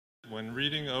when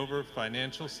reading over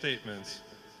financial statements,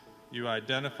 you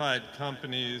identified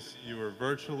companies you were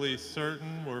virtually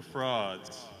certain were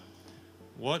frauds.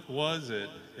 What was it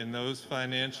in those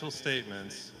financial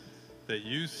statements that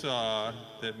you saw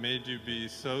that made you be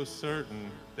so certain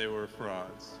they were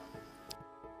frauds?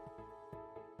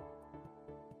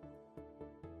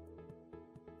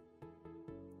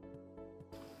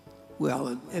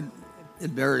 Well, it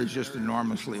varies just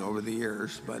enormously over the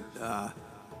years, but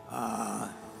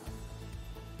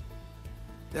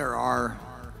there are,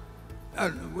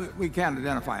 we can't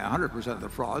identify 100% of the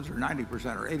frauds or 90%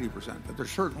 or 80%, but there's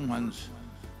certain ones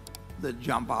that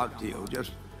jump out to you.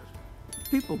 Just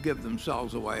people give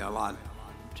themselves away a lot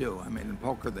too. I mean, in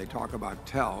poker they talk about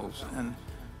tells, and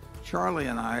Charlie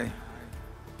and I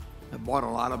have bought a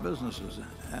lot of businesses,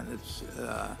 and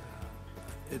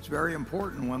it's very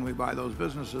important when we buy those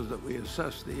businesses that we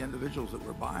assess the individuals that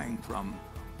we're buying from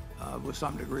with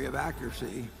some degree of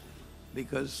accuracy,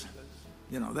 because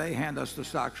they hand us the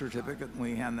stock certificate and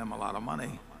we hand them a lot of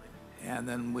money, and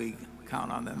then we count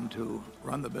on them to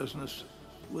run the business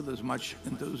with as much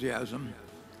enthusiasm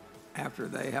after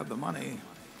they have the money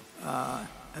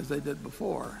as they did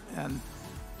before. And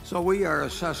so we are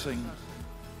assessing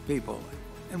people,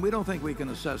 and we don't think we can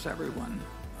assess everyone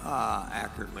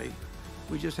accurately.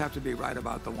 We just have to be right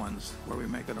about the ones where we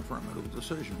make an affirmative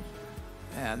decision.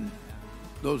 And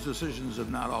those decisions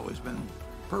have not always been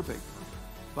perfect,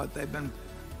 but they've been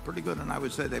pretty good, and I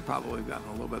would say they've probably gotten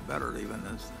a little bit better even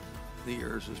as the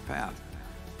years has passed.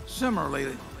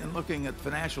 Similarly, in looking at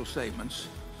financial statements,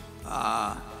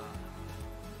 for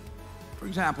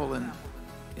example, in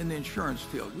the insurance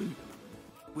field,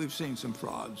 we've seen some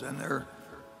frauds, and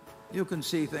you can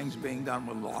see things being done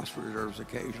with loss reserves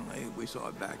occasionally. We saw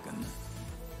it back in,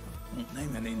 I won't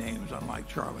name any names, unlike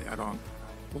Charlie.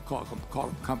 We'll call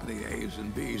them company A's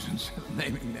and B's instead of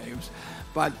naming names.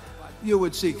 But you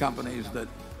would see companies that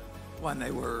when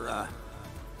they were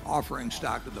offering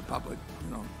stock to the public,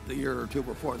 the year or two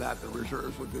before that, the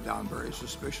reserves would go down very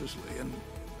suspiciously, and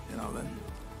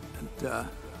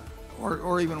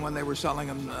or even when they were selling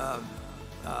them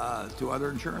to other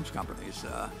insurance companies.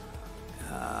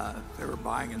 If they were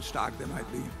buying in stock, they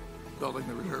might be building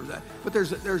the reserves. But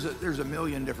there's a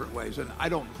million different ways, and I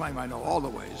don't claim I know all the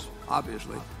ways,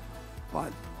 obviously,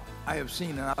 but I have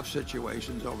seen enough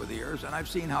situations over the years, and I've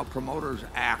seen how promoters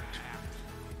act,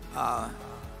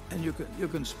 and you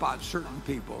can spot certain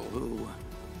people who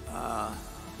are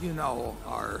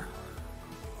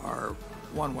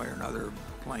one way or another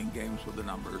playing games with the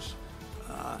numbers.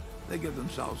 They give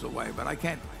themselves away, but I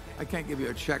can't give you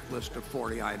a checklist of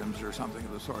 40 items or something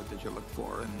of the sort that you look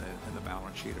for in the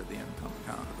balance sheet or the income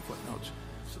account or the footnotes.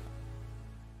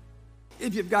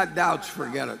 If you've got doubts,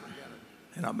 forget it.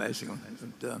 Basically,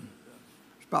 there's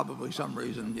probably some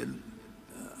reason.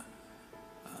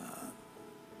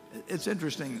 It's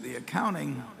interesting. The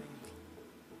accounting,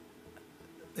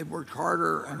 they've worked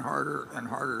harder and harder and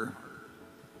harder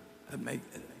at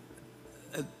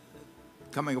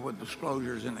coming up with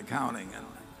disclosures in accounting, and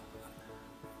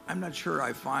I'm not sure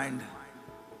I find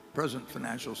present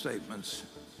financial statements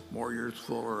more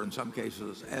useful, or in some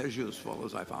cases as useful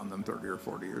as I found them 30 or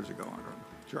 40 years ago.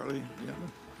 Charlie? Yeah.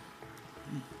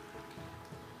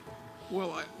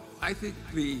 Well, I think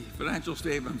the financial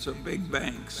statements of big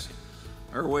banks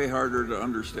are way harder to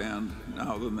understand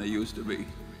now than they used to be.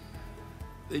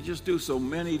 They just do so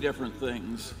many different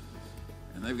things,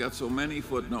 and they've got so many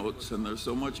footnotes, and there's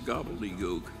so much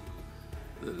gobbledygook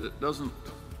that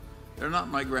they're not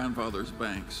my grandfather's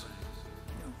banks.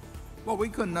 Well, we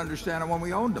couldn't understand them when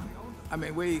we owned them. I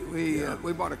mean,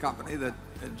 we bought a company that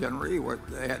generally where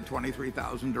they had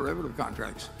 23,000 derivative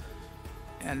contracts,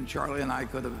 and Charlie and I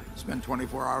could have spent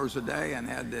 24 hours a day and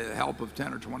had the help of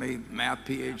 10 or 20 math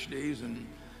PhDs, and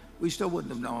we still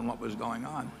wouldn't have known what was going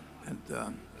on. And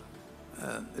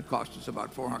it cost us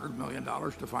about $400 million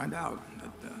to find out,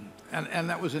 and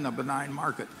that was in a benign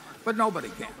market. But nobody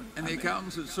can. And the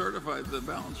accountants had certified the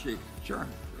balance sheet. Sure.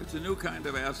 It's a new kind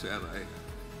of asset.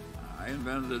 I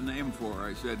invented a name for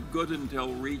it. I said, good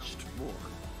until reached for.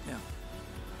 Yeah.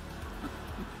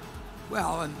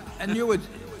 Well, and you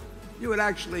would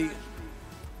actually,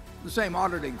 the same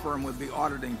auditing firm would be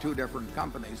auditing two different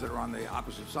companies that are on the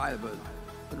opposite side of a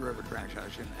derivative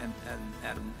transaction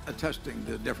and attesting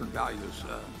the different values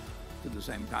to the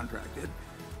same contract.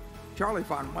 Charlie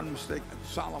found one mistake at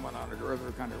Solomon on a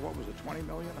derivative contract. What was it, 20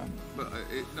 million?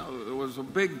 No, it was a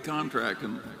big contract,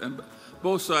 and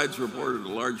both sides reported a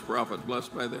large profit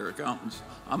blessed by their accountants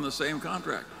on the same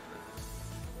contract.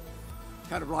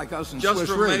 Kind of like us in just Swiss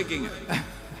for Re. making it.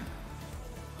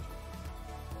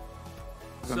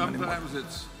 Sometimes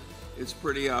it's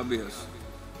pretty obvious.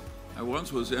 I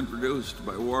once was introduced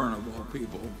by Warren, of all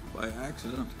people, by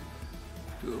accident,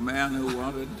 to a man who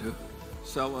wanted to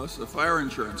sell us a fire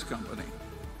insurance company.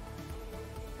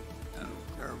 And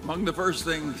among the first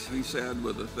things he said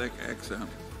with a thick accent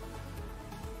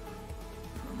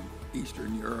from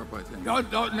Eastern Europe, I think.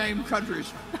 Don't name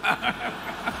countries.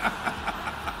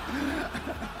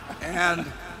 And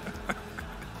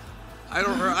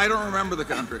I don't remember the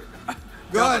country.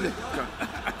 Good.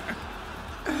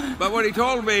 But what he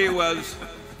told me was,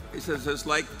 he says, it's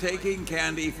like taking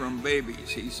candy from babies,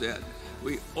 he said.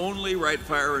 We only write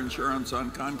fire insurance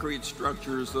on concrete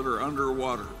structures that are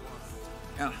underwater.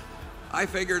 And I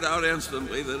figured out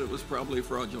instantly that it was probably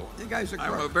fraudulent. The guy's a crook.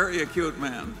 I'm a very acute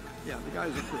man. Yeah, the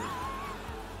guy's a crook.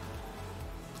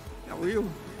 Yeah, well, you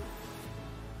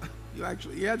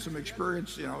had some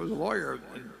experience, as a lawyer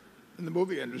in the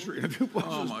movie industry in a few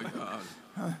places. Oh my God.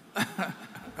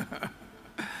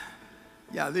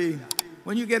 Yeah,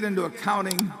 when you get into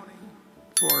accounting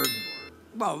for,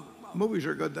 well, movies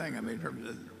are a good thing. I mean,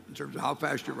 in terms of how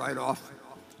fast you write off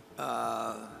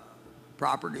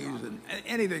properties and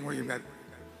anything where you've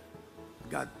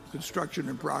got construction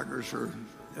in progress or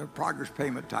progress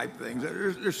payment type things.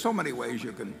 There's so many ways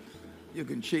you can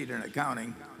cheat in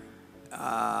accounting.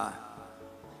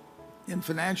 In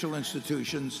financial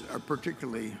institutions are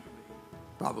particularly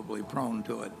probably prone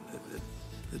to it.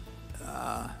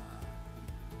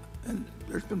 And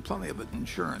there's been plenty of it in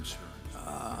insurance.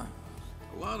 A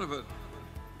lot of it,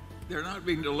 they're not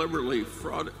being deliberately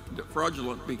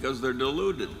fraudulent because they're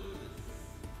deluded.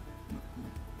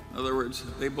 In other words,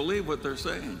 they believe what they're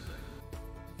saying.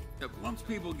 Once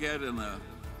people get in a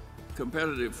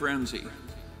competitive frenzy,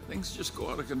 things just go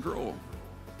out of control.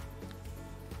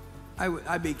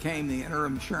 I became the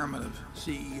interim chairman of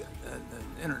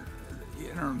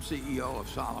interim CEO of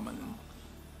Solomon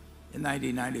in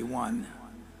 1991.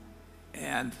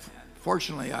 And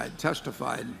fortunately, I had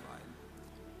testified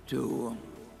to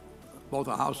both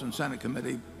a House and Senate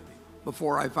committee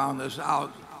before I found this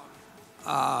out.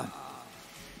 And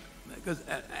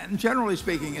generally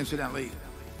speaking, incidentally,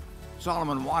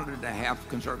 Solomon wanted to have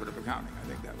conservative accounting. I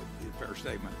think that would be a fair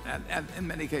statement, and in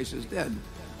many cases did.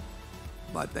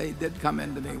 But they did come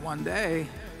into me one day,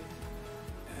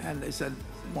 and they said,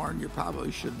 Warren, you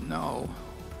probably should know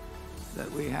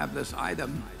that we have this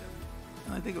item,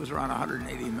 and I think it was around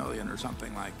 180 million or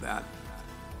something like that,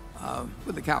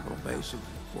 with a capital base of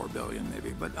 4 billion maybe,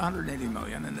 but 180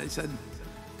 million. And they said,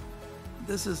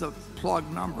 this is a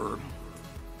plug number,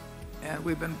 and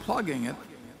we've been plugging it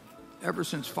ever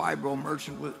since Fibro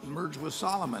merged with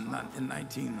Solomon in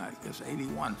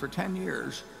 1981 for 10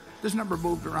 years. This number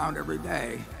moved around every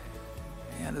day.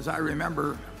 And as I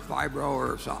remember, Fibro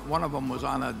or one of them was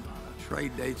on a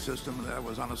trade date system, that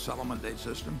was on a settlement date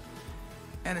system.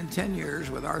 And in 10 years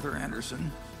with Arthur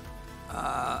Anderson,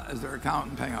 as their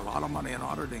accountant paying a lot of money in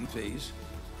auditing fees,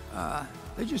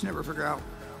 they just never figured out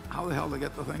how the hell to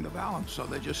get the thing to balance. So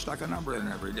they just stuck a number in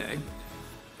every day.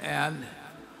 And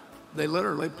they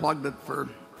literally plugged it for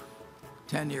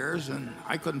 10 years, and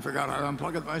I couldn't figure out how to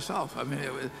unplug it myself. I mean,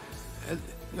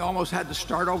 you almost had to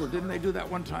start over. Didn't they do that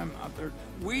one time out there?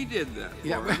 We did that.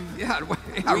 Yeah,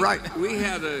 right. We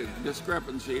had a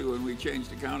discrepancy when we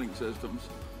changed accounting systems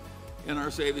in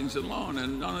our savings and loan,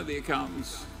 and none of the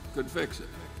accountants could fix it.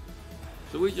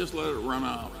 So we just let it run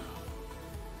out.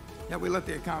 Yeah, we let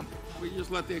the account. We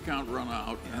just let the account run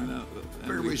out, and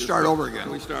we start over again.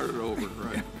 We started over,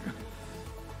 right?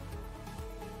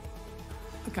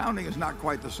 Accounting is not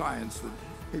quite the science that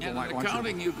people might want. In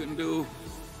accounting, you can do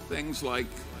things like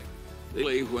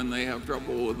when they have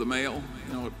trouble with the mail,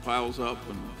 it piles up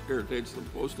and irritates the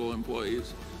postal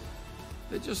employees.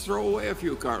 They just throw away a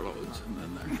few carloads,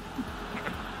 and then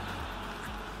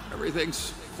everything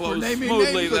flows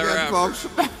smoothly thereafter. Folks.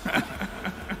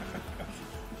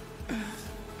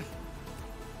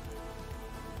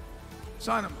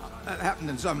 That happened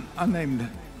in some unnamed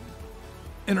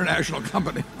international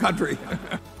country.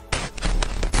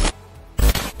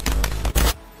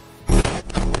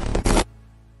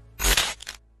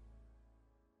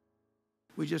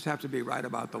 We just have to be right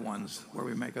about the ones where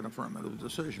we make an affirmative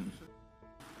decision.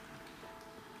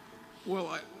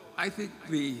 Well, I think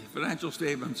the financial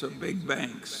statements of big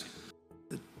banks.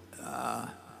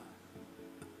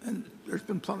 And there's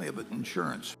been plenty of it in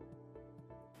insurance.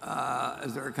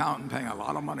 As their accountant paying a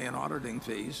lot of money in auditing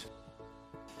fees.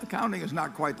 Accounting is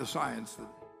not quite the science that